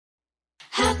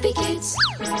Happy Kids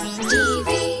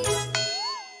TV.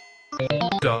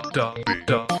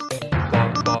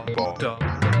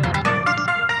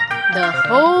 The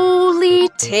Holy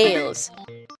Tales.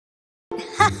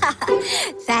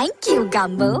 Thank you,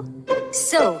 Gumbo.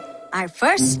 So, our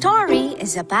first story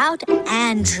is about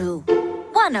Andrew,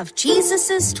 one of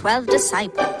Jesus' 12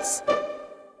 disciples.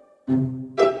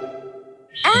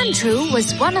 Andrew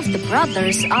was one of the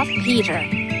brothers of Peter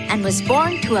and was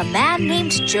born to a man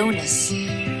named Jonas.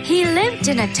 He lived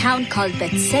in a town called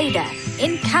Bethsaida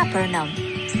in Capernaum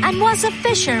and was a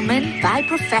fisherman by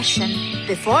profession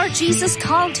before Jesus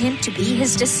called him to be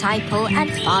his disciple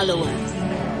and follower.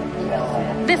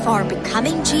 Before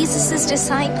becoming Jesus'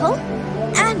 disciple,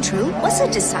 Andrew was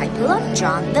a disciple of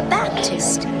John the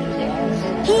Baptist.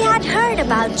 He had heard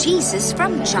about Jesus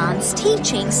from John's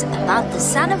teachings about the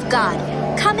Son of God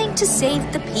coming to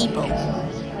save the people.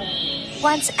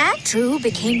 Once Andrew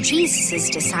became Jesus'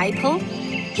 disciple,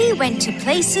 he went to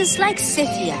places like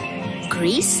Scythia,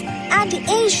 Greece, and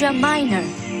Asia Minor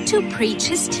to preach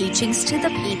his teachings to the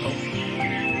people.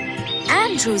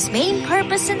 Andrew's main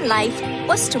purpose in life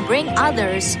was to bring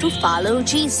others to follow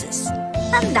Jesus,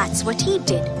 and that's what he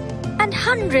did. And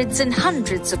hundreds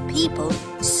of people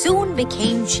soon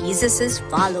became Jesus'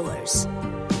 followers.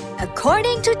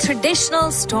 According to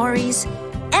traditional stories,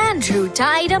 Andrew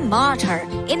died a martyr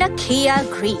in Achaia,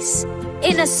 Greece,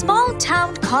 in a small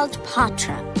town called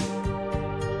Patra.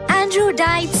 Andrew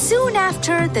died soon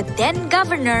after the then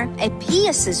governor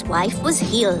Appius' wife was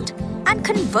healed and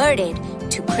converted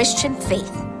to Christian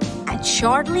faith. And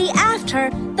shortly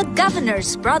after, the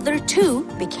governor's brother too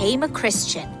became a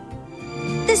Christian.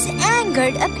 This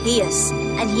angered Appius,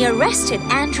 and he arrested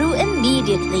Andrew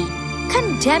immediately,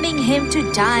 condemning him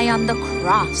to die on the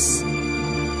cross.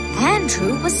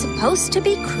 Andrew was supposed to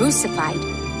be crucified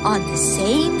on the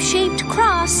same shaped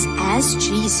cross as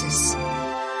Jesus.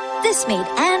 This made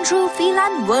Andrew feel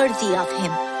unworthy of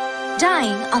him,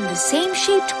 dying on the same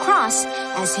shaped cross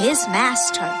as his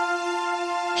master.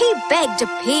 He begged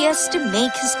Appius to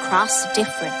make his cross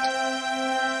different.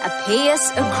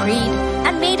 Appius agreed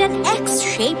and made an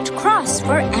X-shaped cross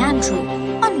for Andrew,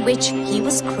 on which he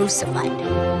was crucified.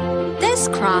 This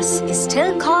cross is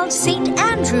still called St.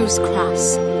 Andrew's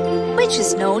Cross, which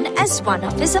is known as one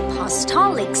of his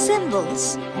apostolic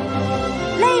symbols.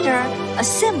 Later, a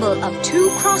symbol of two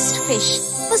crossed fish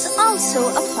was also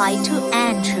applied to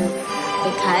Andrew,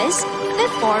 because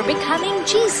before becoming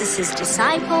Jesus'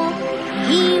 disciple,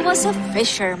 he was a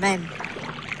fisherman.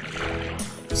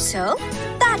 So,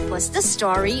 that was the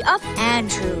story of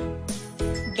Andrew.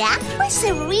 That was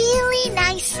a really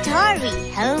nice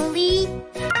story, Holy.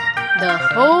 The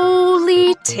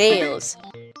Holy Tales.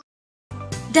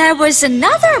 There was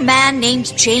another man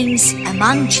named James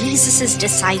among Jesus'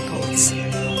 disciples.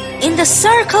 In the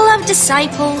circle of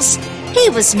disciples, he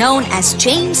was known as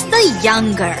James the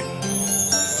Younger.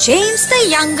 James the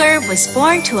Younger was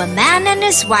born to a man and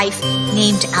his wife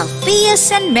named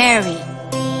Alphaeus and Mary.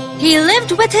 He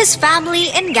lived with his family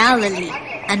in Galilee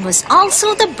and was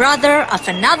also the brother of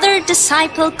another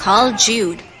disciple called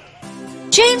Jude.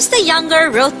 James the Younger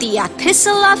wrote the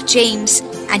Epistle of James,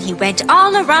 and he went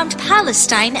all around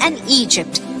Palestine and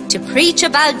Egypt to preach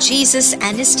about Jesus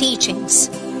and his teachings.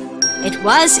 It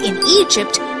was in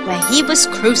Egypt where he was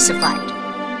crucified.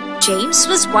 James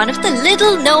was one of the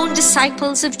little-known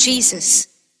disciples of Jesus.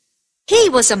 He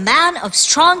was a man of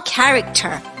strong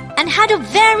character and had a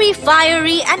very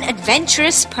fiery and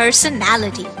adventurous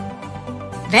personality.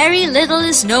 Very little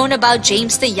is known about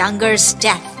James the Younger's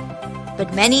death,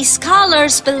 but many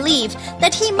scholars believe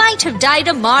that he might have died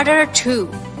a martyr too,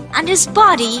 and his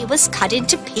body was cut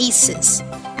into pieces,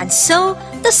 and so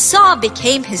the saw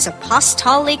became his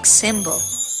apostolic symbol.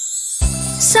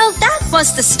 So that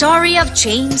was the story of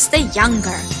James the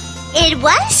Younger. It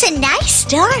was a nice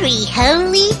story,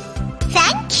 Holy.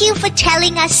 Thank you for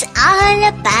telling us all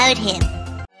about him.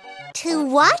 To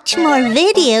watch more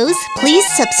videos, please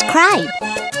subscribe.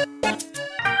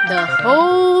 The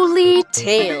Holy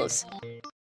Tales.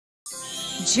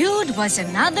 Jude was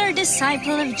another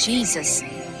disciple of Jesus,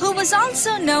 who was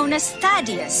also known as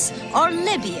Thaddeus or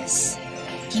Livius.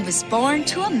 He was born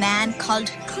to a man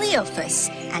called Cleophas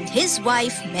and his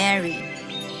wife Mary.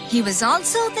 He was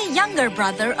also the younger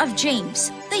brother of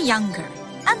James the Younger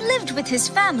and lived with his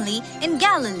family in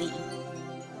Galilee.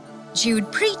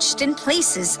 Jude preached in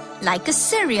places like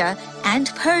Assyria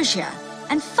and Persia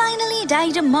and finally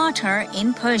died a martyr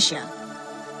in Persia.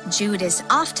 Jude is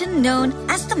often known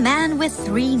as the man with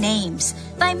three names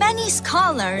by many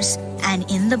scholars, and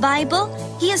in the Bible,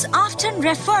 he is often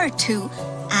referred to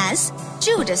as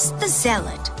Judas the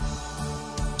Zealot.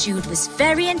 Jude was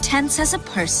very intense as a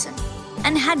person.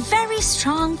 and had very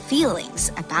strong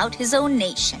feelings about his own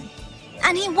nation.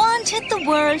 And he wanted the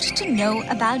world to know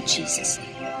about Jesus,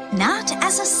 not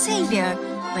as a savior,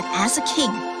 but as a king.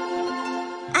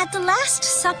 At the Last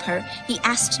Supper, he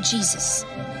asked Jesus,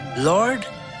 Lord,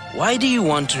 why do you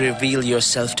want to reveal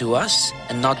yourself to us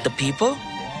and not the people?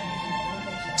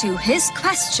 To his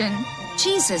question,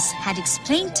 Jesus had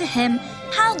explained to him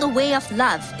how the way of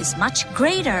love is much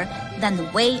greater than the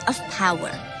way of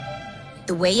power.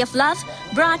 The way of love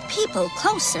brought people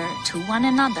closer to one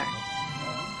another.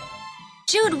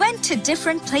 Jude went to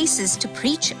different places to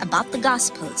preach about the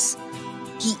Gospels.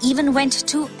 He even went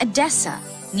to Edessa,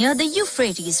 near the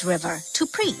Euphrates River, to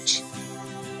preach.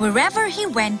 Wherever he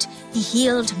went, he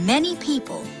healed many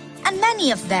people, and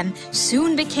many of them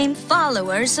soon became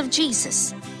followers of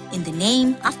Jesus in the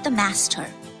name of the Master.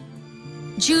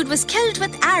 Jude was killed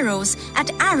with arrows at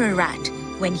Ararat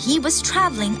when he was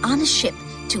traveling on a ship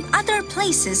to other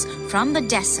places from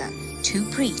Edessa to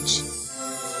preach.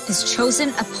 His chosen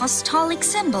apostolic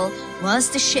symbol was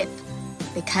the ship,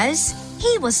 because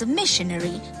he was a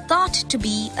missionary thought to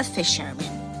be a fisherman.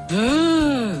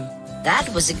 That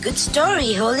was a good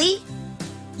story, Holy.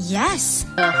 Yes.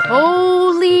 The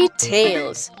Holy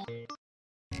Tales.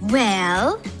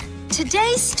 Well,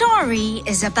 today's story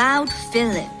is about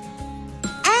Philip.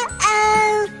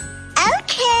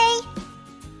 Okay.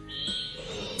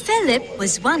 Philip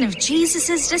was one of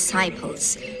Jesus'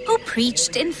 disciples who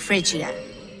preached in Phrygia.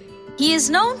 He is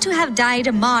known to have died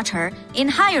a martyr in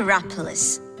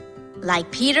Hierapolis.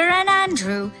 Like Peter and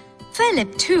Andrew,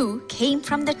 Philip too came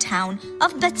from the town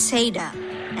of Bethsaida,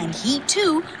 and he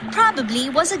too probably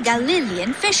was a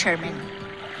Galilean fisherman.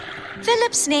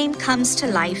 Philip's name comes to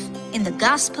life in the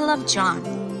Gospel of John,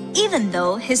 even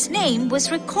though his name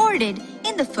was recorded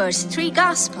in the first 3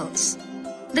 Gospels.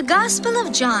 The Gospel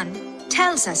of John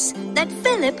tells us that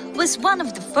Philip was one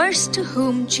of the first to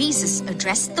whom Jesus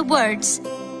addressed the words,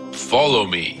 "Follow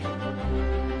me."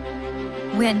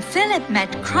 When Philip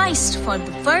met Christ for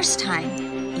the first time,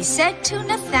 he said to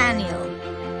Nathanael,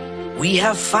 We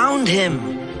have found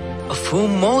him, of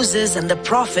whom Moses and the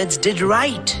prophets did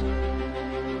write.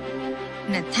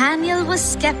 Nathanael was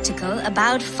skeptical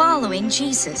about following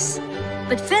Jesus,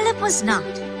 but Philip was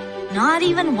not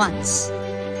even once.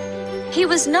 He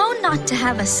was known not to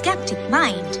have a skeptic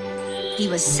mind. He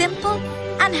was simple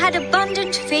and had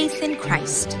abundant faith in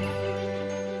Christ.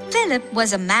 Philip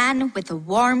was a man with a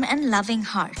warm and loving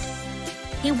heart.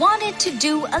 He wanted to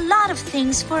do a lot of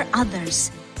things for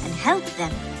others and help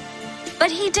them, but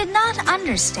he did not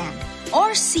understand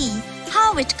or see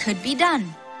how it could be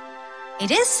done.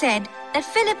 It is said that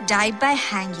Philip died by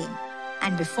hanging,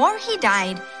 and before he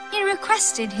died, he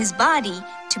requested his body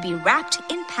to be wrapped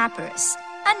in papyrus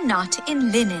and not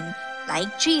in linen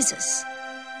like Jesus,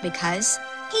 because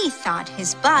he thought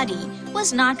his body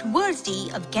was not worthy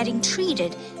of getting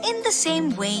treated in the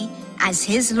same way as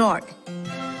his Lord.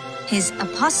 His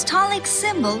apostolic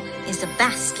symbol is a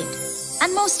basket,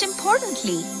 and most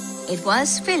importantly, it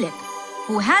was Philip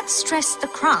who had stressed the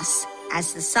cross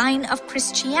as the sign of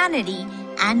Christianity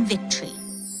and victory.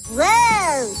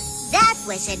 Whoa, that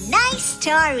was a nice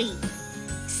story.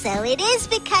 So it is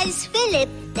because Philip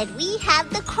that we have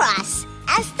the cross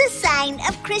as the sign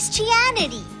of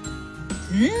Christianity.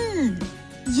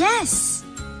 Yes.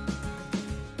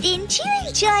 Didn't you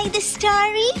enjoy the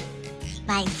story?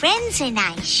 My friends and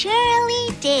I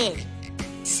surely did.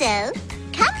 So,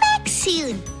 come back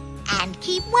soon and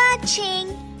keep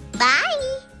watching.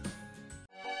 Bye!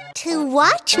 To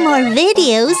watch more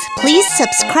videos, please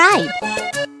subscribe.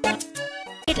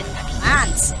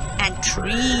 Plants and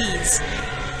trees.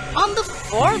 On the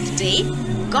 4th day,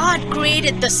 God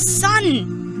created the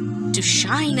sun to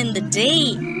shine in the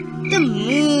day, the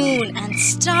moon and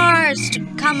stars to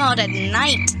come out at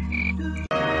night.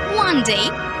 One day,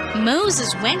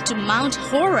 Moses went to Mount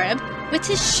Horeb with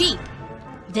his sheep.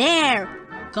 There,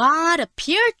 God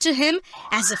appeared to him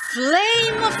as a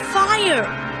flame of fire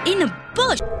in a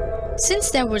bush.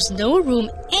 Since there was no room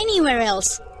anywhere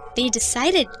else, they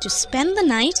decided to spend the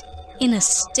night in a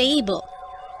stable.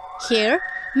 Here,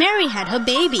 Mary had her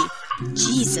baby,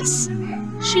 Jesus.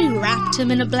 She wrapped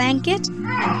him in a blanket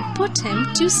and put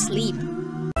him to sleep.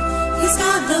 He's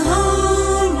got the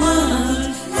whole